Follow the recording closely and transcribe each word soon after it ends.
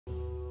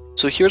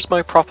So here's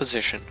my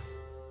proposition.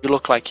 You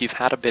look like you've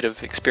had a bit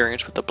of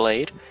experience with the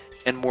blade,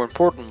 and more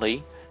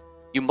importantly,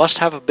 you must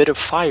have a bit of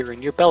fire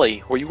in your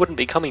belly, or you wouldn't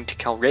be coming to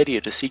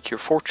Calradia to seek your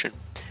fortune.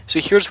 So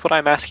here's what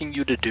I'm asking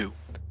you to do.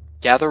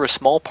 Gather a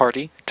small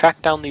party,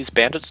 track down these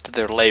bandits to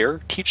their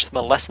lair, teach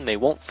them a lesson they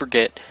won't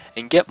forget,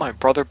 and get my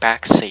brother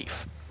back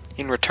safe.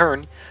 In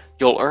return,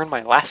 you'll earn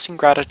my lasting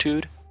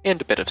gratitude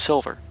and a bit of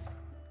silver.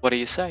 What do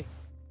you say?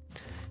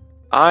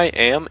 I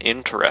am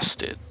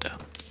interested.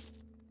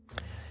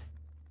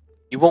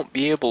 You won't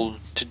be able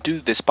to do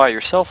this by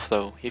yourself,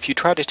 though. If you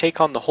try to take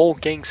on the whole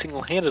gang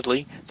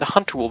single-handedly, the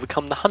hunter will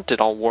become the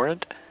hunted, I'll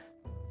warrant.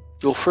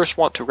 You'll first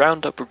want to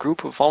round up a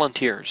group of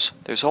volunteers.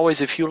 There's always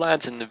a few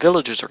lads in the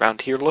villages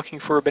around here looking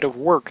for a bit of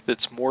work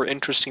that's more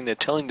interesting than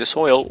tilling the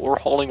soil or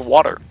hauling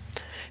water.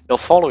 They'll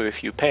follow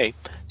if you pay.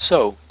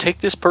 So, take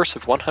this purse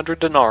of 100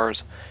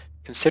 dinars.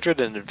 Consider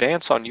it an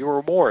advance on your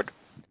reward.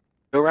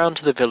 Go round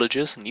to the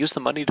villages and use the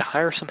money to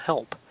hire some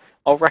help.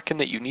 I'll reckon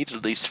that you need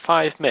at least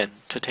 5 men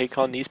to take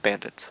on these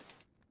bandits.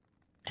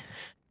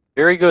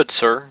 Very good,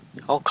 sir.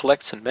 I'll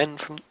collect some men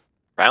from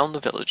round the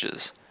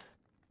villages.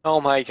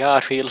 Oh my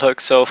god, we look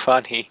so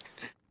funny.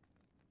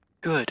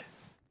 Good.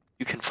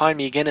 You can find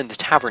me again in the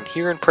tavern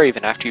here in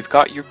Praven after you've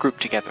got your group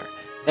together.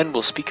 Then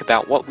we'll speak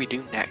about what we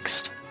do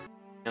next.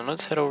 Now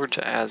let's head over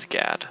to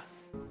Asgad.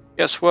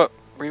 Guess what?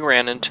 We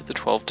ran into the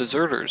 12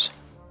 deserters.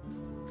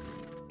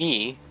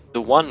 Me,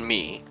 the one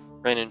me,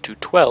 ran into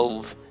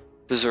 12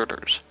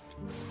 deserters.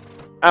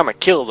 I'ma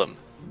kill them.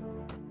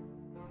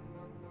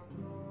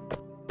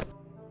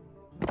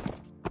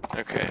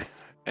 Okay,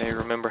 I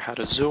remember how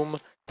to zoom.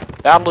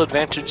 Battle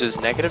advantage is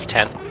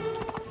 -10,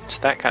 so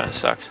that kind of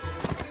sucks.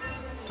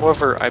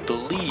 However, I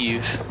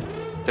believe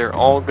they're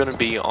all going to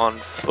be on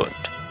foot.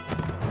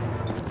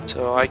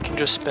 So I can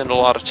just spend a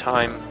lot of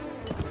time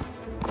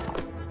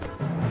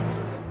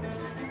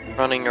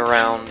running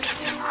around.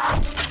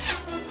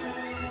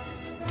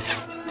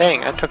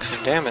 Dang, I took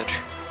some damage.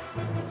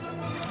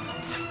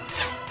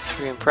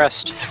 Pretty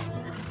impressed.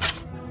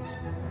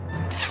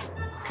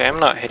 Okay, I'm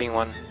not hitting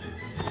one.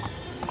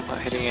 I'm not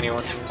hitting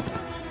anyone here.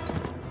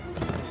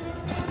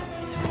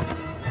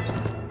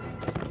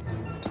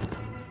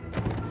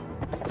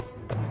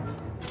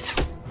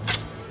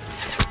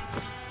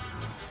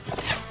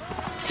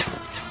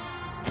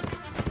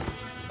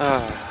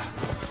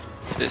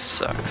 This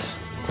sucks.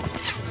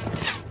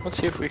 Let's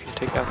see if we can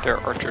take out their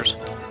archers.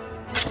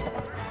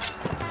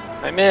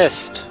 I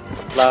missed!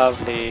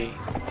 Lovely.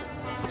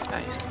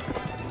 Nice.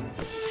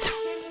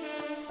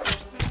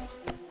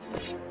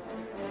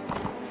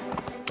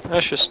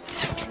 Let's just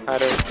try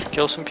to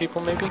kill some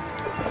people, maybe?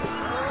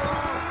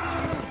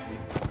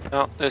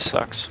 No, this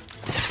sucks.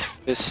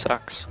 This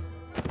sucks.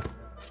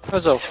 That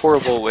was a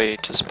horrible way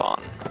to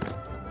spawn.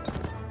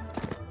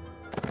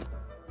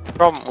 The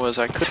problem was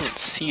I couldn't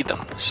see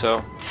them,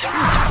 so...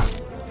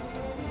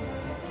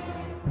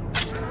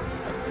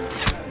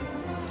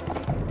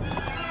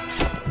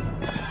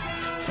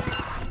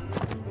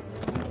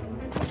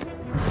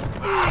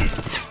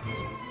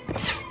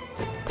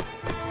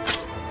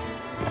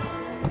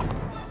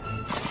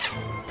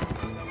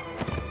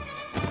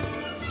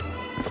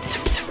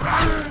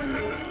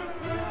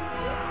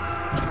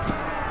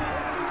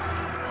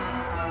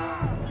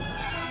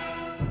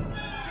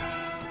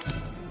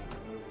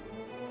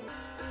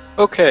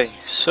 Okay,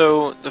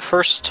 so the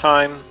first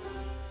time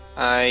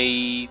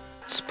I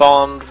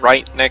spawned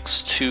right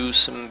next to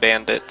some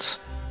bandits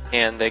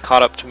and they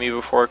caught up to me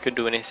before I could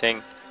do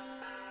anything,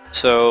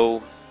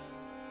 so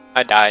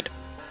I died.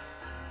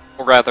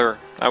 Or rather,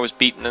 I was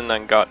beaten and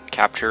then got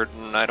captured,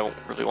 and I don't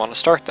really want to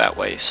start that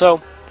way.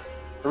 So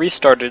I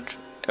restarted.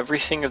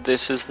 Everything of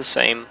this is the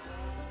same,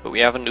 but we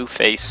have a new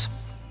face.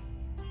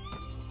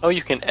 Oh,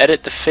 you can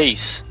edit the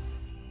face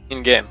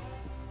in-game.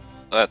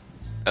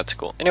 That's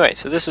cool. Anyway,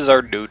 so this is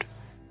our dude.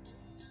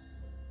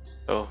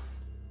 So,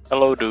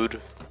 hello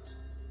dude.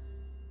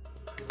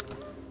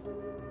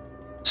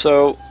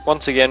 So,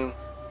 once again,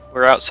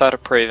 we're outside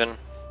of Praven.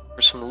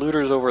 There's some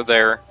looters over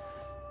there.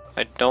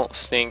 I don't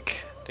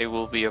think they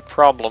will be a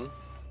problem.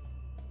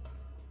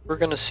 We're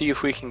gonna see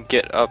if we can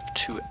get up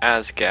to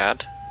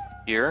Asgad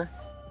here.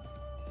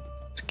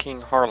 It's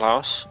King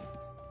Harlaus.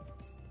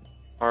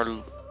 Our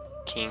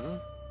king.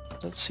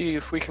 Let's see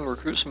if we can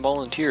recruit some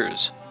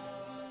volunteers.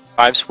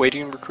 5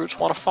 Swadian recruits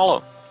want to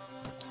follow.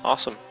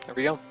 Awesome, there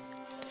we go.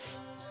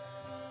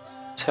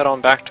 Let's head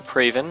on back to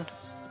Praven,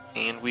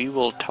 and we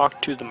will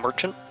talk to the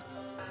merchant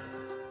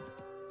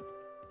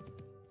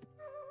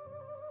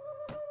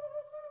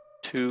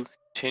to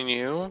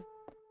continue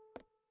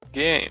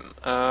game.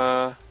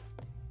 How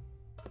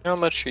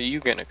much are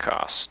you gonna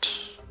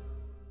cost?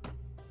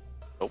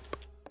 Nope.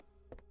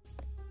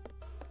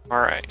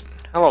 Alright,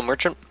 hello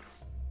merchant.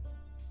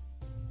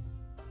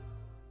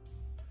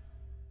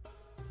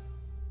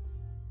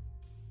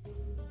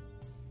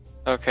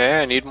 Okay,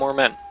 I need more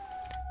men.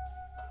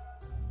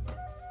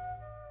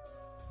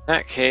 In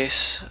that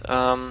case,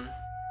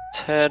 let's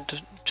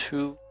head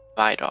to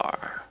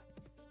Vidar.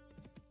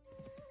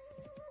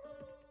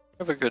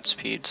 Have a good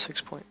speed,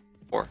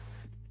 6.4.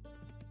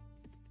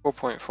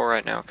 4.4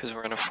 right now because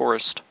we're in a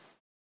forest.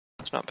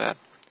 It's not bad.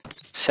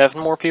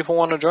 7 more people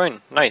want to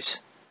join. Nice.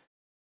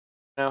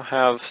 Now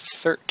have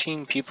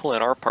 13 people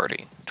in our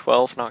party.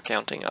 12 not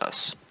counting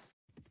us.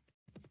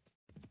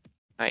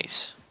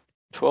 Nice.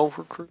 12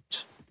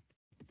 recruits.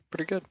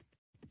 Pretty good.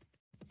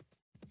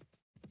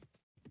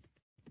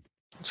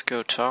 Let's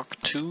go talk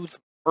to the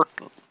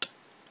merchant.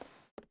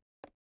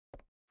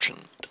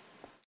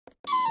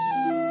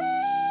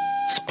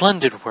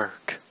 Splendid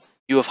work.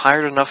 You have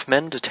hired enough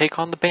men to take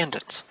on the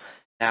bandits.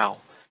 Now,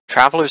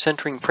 travelers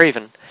entering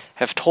Praven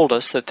have told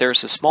us that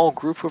there's a small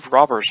group of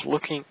robbers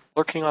lurking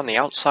on the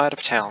outside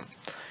of town.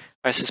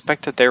 I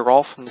suspect that they are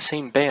all from the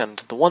same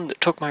band, the one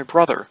that took my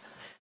brother.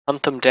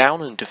 Hunt them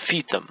down and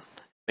defeat them.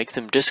 Make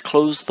them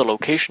disclose the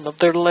location of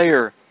their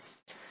lair.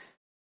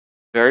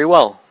 Very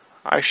well.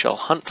 I shall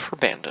hunt for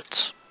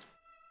bandits.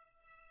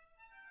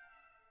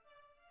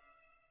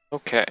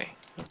 Okay,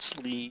 let's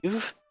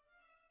leave.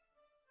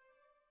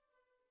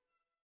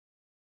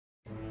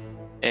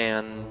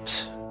 And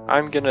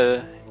I'm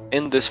gonna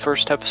end this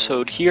first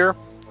episode here.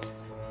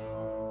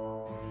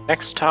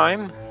 Next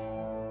time,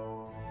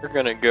 we're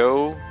gonna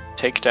go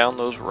take down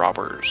those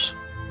robbers.